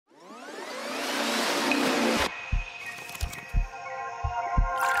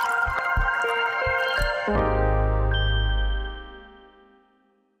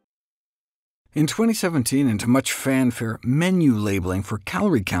In 2017, and to much fanfare, menu labeling for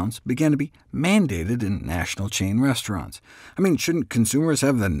calorie counts began to be mandated in national chain restaurants. I mean, shouldn't consumers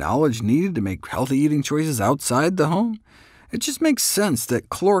have the knowledge needed to make healthy eating choices outside the home? It just makes sense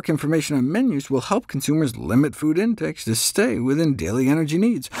that caloric information on menus will help consumers limit food intakes to stay within daily energy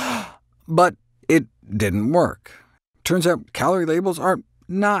needs. But it didn't work. Turns out calorie labels are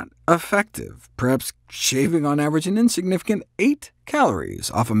not effective, perhaps shaving on average an insignificant 8 calories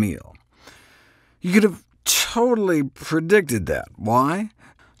off a meal. You could have totally predicted that. Why?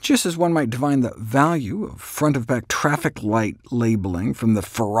 Just as one might divine the value of front-of-pack traffic light labeling from the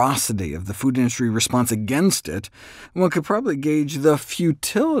ferocity of the food industry response against it, one could probably gauge the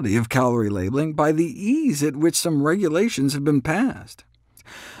futility of calorie labeling by the ease at which some regulations have been passed.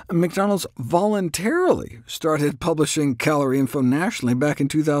 McDonald's voluntarily started publishing calorie info nationally back in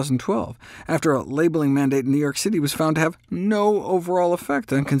 2012, after a labeling mandate in New York City was found to have no overall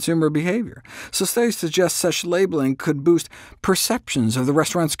effect on consumer behavior. So studies suggest such labeling could boost perceptions of the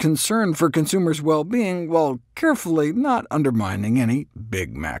restaurant's concern for consumers' well-being, while carefully not undermining any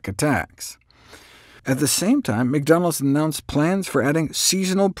Big Mac attacks. At the same time, McDonald's announced plans for adding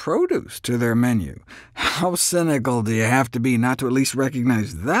seasonal produce to their menu. How cynical do you have to be not to at least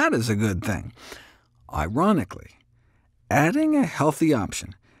recognize that as a good thing? Ironically, adding a healthy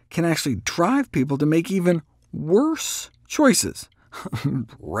option can actually drive people to make even worse choices.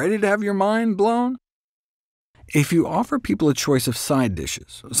 Ready to have your mind blown? If you offer people a choice of side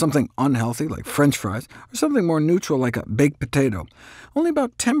dishes, something unhealthy like French fries, or something more neutral like a baked potato, only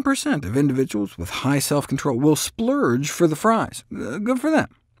about 10% of individuals with high self-control will splurge for the fries. Good for them.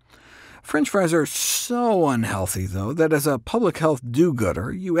 French fries are so unhealthy, though, that as a public health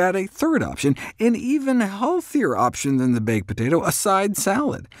do-gooder, you add a third option, an even healthier option than the baked potato, a side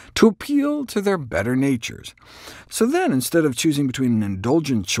salad, to appeal to their better natures. So then, instead of choosing between an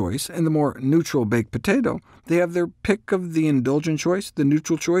indulgent choice and the more neutral baked potato, they have their pick of the indulgent choice, the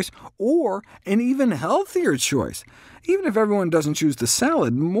neutral choice, or an even healthier choice. Even if everyone doesn't choose the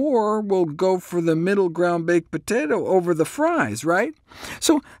salad, more will go for the middle ground baked potato over the fries, right?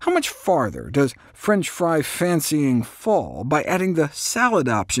 So how much farther does French fry fancying fall by adding the salad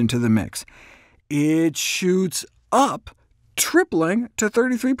option to the mix? It shoots up, tripling to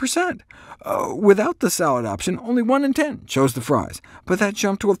 33%. Without the salad option, only 1 in 10 chose the fries, but that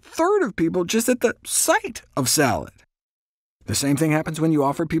jumped to a third of people just at the sight of salad. The same thing happens when you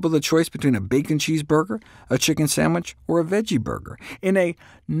offer people the choice between a bacon cheeseburger, a chicken sandwich, or a veggie burger. In a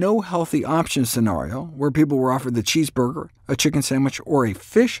no healthy option scenario, where people were offered the cheeseburger, a chicken sandwich, or a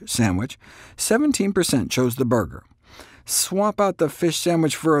fish sandwich, 17% chose the burger. Swap out the fish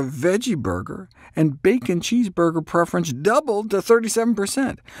sandwich for a veggie burger, and bacon cheeseburger preference doubled to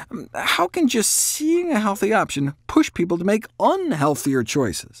 37%. How can just seeing a healthy option push people to make unhealthier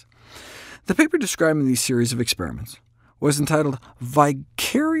choices? The paper describing these series of experiments was entitled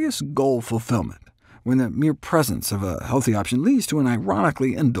Vicarious Goal Fulfillment, when the mere presence of a healthy option leads to an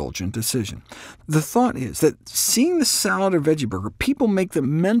ironically indulgent decision. The thought is that seeing the salad or veggie burger, people make the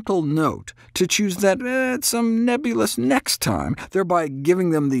mental note to choose that at some nebulous next time, thereby giving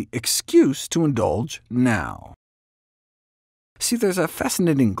them the excuse to indulge now. See, there's a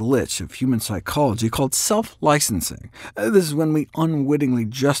fascinating glitch of human psychology called self-licensing. This is when we unwittingly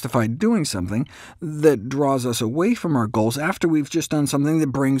justify doing something that draws us away from our goals after we've just done something that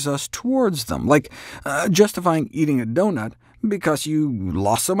brings us towards them, like justifying eating a donut because you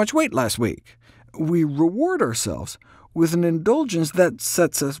lost so much weight last week. We reward ourselves with an indulgence that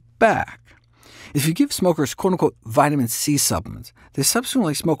sets us back. If you give smokers quote-unquote vitamin C supplements, they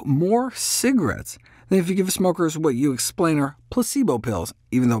subsequently smoke more cigarettes than if you give smokers what you explain are placebo pills,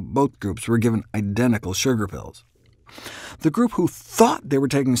 even though both groups were given identical sugar pills. The group who thought they were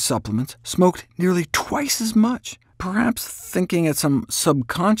taking supplements smoked nearly twice as much, perhaps thinking at some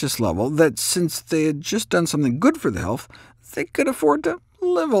subconscious level that since they had just done something good for the health, they could afford to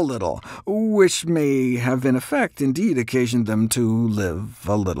live a little, which may have in effect indeed occasioned them to live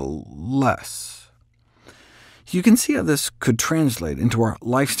a little less. You can see how this could translate into our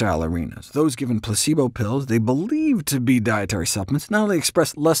lifestyle arenas. Those given placebo pills they believed to be dietary supplements not only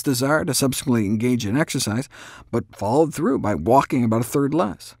expressed less desire to subsequently engage in exercise, but followed through by walking about a third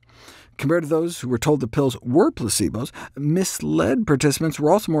less. Compared to those who were told the pills were placebos, misled participants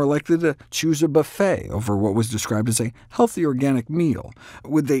were also more likely to choose a buffet over what was described as a healthy organic meal.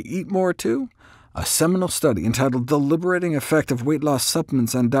 Would they eat more too? A seminal study entitled The Liberating Effect of Weight Loss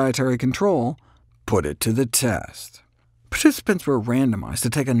Supplements on Dietary Control put it to the test. Participants were randomized to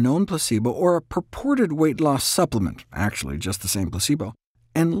take a known placebo or a purported weight loss supplement, actually just the same placebo,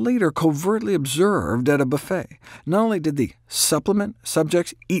 and later covertly observed at a buffet. Not only did the supplement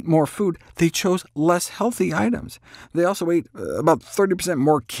subjects eat more food, they chose less healthy items. They also ate about 30%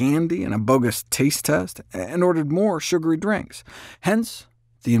 more candy in a bogus taste test, and ordered more sugary drinks. Hence,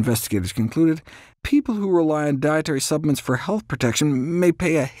 the investigators concluded, people who rely on dietary supplements for health protection may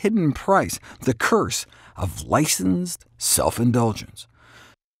pay a hidden price, the curse of licensed self-indulgence.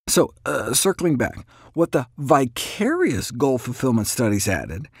 So, circling back, what the vicarious goal fulfillment studies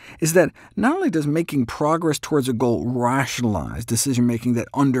added is that not only does making progress towards a goal rationalize decision-making that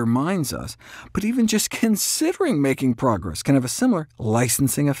undermines us, but even just considering making progress can have a similar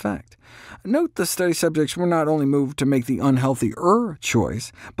licensing effect. Note the study subjects were not only moved to make the unhealthier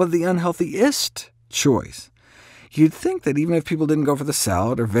choice, but the unhealthiest choice. You'd think that even if people didn't go for the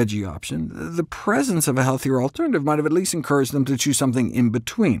salad or veggie option, the presence of a healthier alternative might have at least encouraged them to choose something in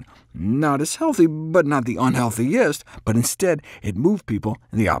between. Not as healthy, but not the unhealthiest, but instead it moved people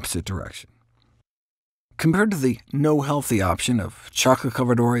in the opposite direction. Compared to the no-healthy option of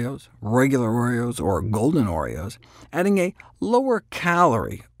chocolate-covered Oreos, regular Oreos, or golden Oreos, adding a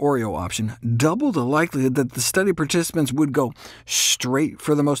lower-calorie Oreo option doubled the likelihood that the study participants would go straight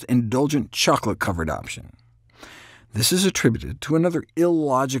for the most indulgent chocolate-covered option. This is attributed to another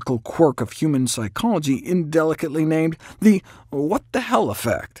illogical quirk of human psychology indelicately named the what-the-hell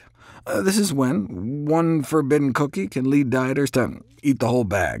effect. This is when one forbidden cookie can lead dieters to eat the whole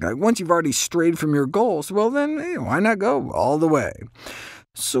bag. Once you've already strayed from your goals, well then, why not go all the way?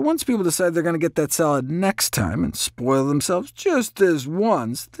 So once people decide they're going to get that salad next time and spoil themselves just this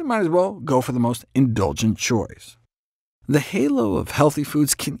once, they might as well go for the most indulgent choice. The halo of healthy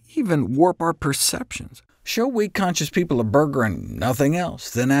foods can even warp our perceptions. Show weight-conscious people a burger and nothing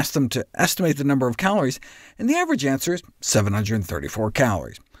else, then ask them to estimate the number of calories, and the average answer is 734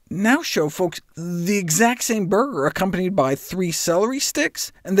 calories. Now show folks the exact same burger accompanied by 3 celery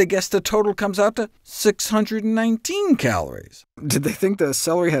sticks, and they guess the total comes out to 619 calories. Did they think the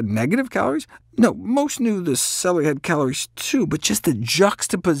celery had negative calories? No, most knew the celery had calories too, but just the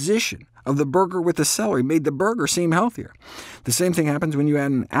juxtaposition of the burger with the celery made the burger seem healthier. The same thing happens when you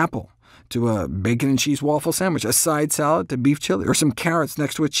add an apple to a bacon and cheese waffle sandwich, a side salad to beef chili, or some carrots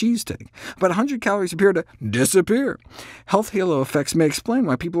next to a cheesesteak. About 100 calories appear to disappear. Health halo effects may explain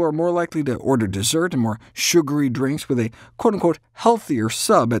why people are more likely to order dessert and more sugary drinks with a quote-unquote healthier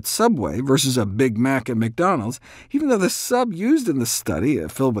sub at Subway versus a Big Mac at McDonald's, even though the sub used in the study,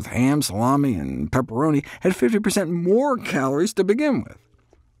 filled with ham, salami, and pepperoni, had 50% more calories to begin with.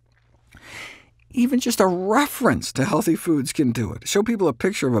 Even just a reference to healthy foods can do it. Show people a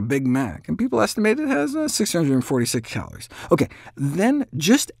picture of a Big Mac, and people estimate it has 646 calories. OK, then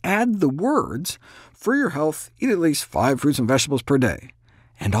just add the words, for your health, eat at least 5 fruits and vegetables per day.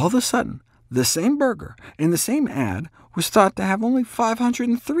 And all of a sudden, the same burger in the same ad was thought to have only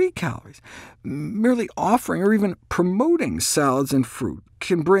 503 calories. Merely offering or even promoting salads and fruit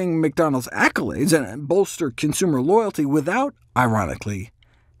can bring McDonald's accolades and bolster consumer loyalty without, ironically,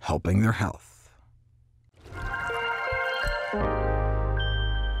 helping their health.